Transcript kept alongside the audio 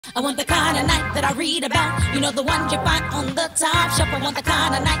I want the kind of night that I read about. You know, the ones you find on the top shelf. I want the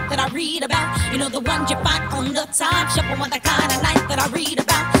kind of night that I read about. You know, the ones you find on the top shelf. I want the kind of night that I read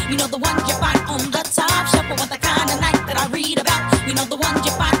about. You know, the ones you find on the top shelf. I want the kind of night that I read about. You know, the ones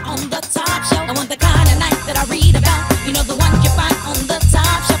you find on the top shelf. I want the kind of night that I read about. You know, the ones you find on the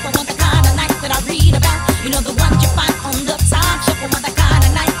top shelf. I want the kind of night that I read about. You know, the ones you find on the top shelf. I want the kind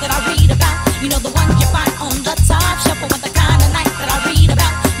of night that I read about. You know, the ones you find on the top shelf. I want the kind of night that I read about.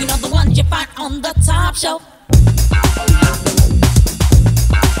 You know, the ones you find on the top shelf.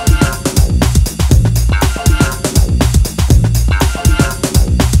 I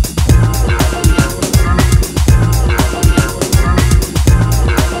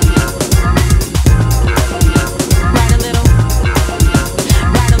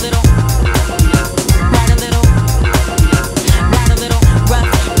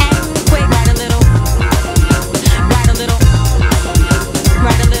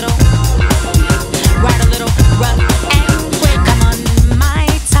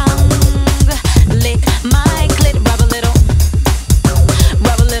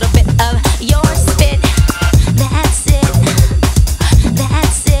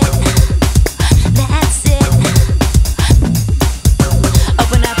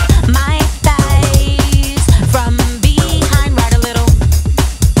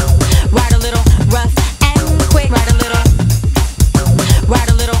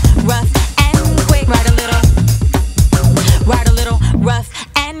the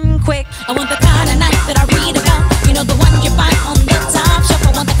kind of night that I read about. You know, the one you find on the top shelf. I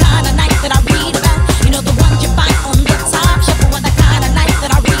want the kind of night that I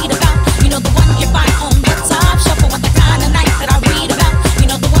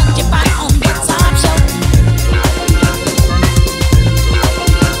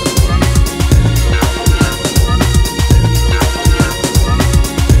read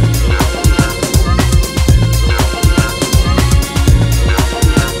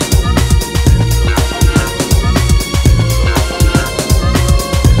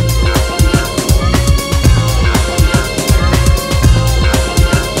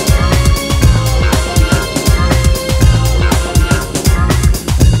about. You know,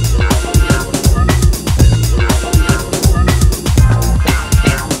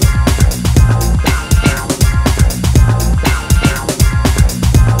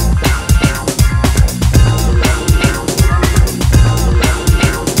 the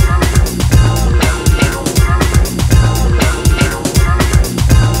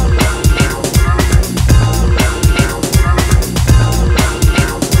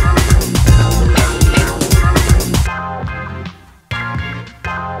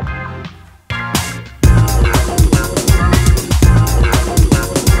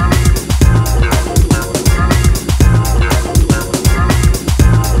one you find on the top shelf.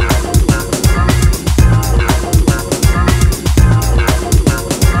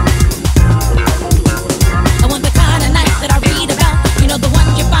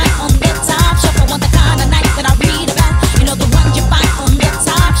 I want the kind of night that I read about. You know, the one you find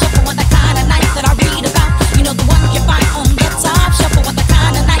on the top shelf. I want the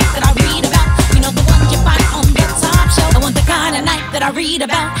kind of night that I read about. You know, the one you find on the top shelf. Read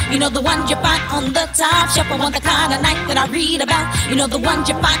about, you know, the ones you find on the top shelf. I want the kind of night that I read about. You know, the ones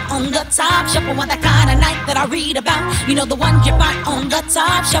you find on the top shelf. I want the kind of night that I read about. You know, the ones you find on the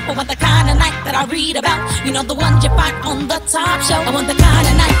top shelf. I want the kind of night that I read about. You know, the ones you find on the top shelf. I want the kind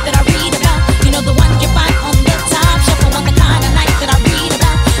of night that I read about. You know, the ones you find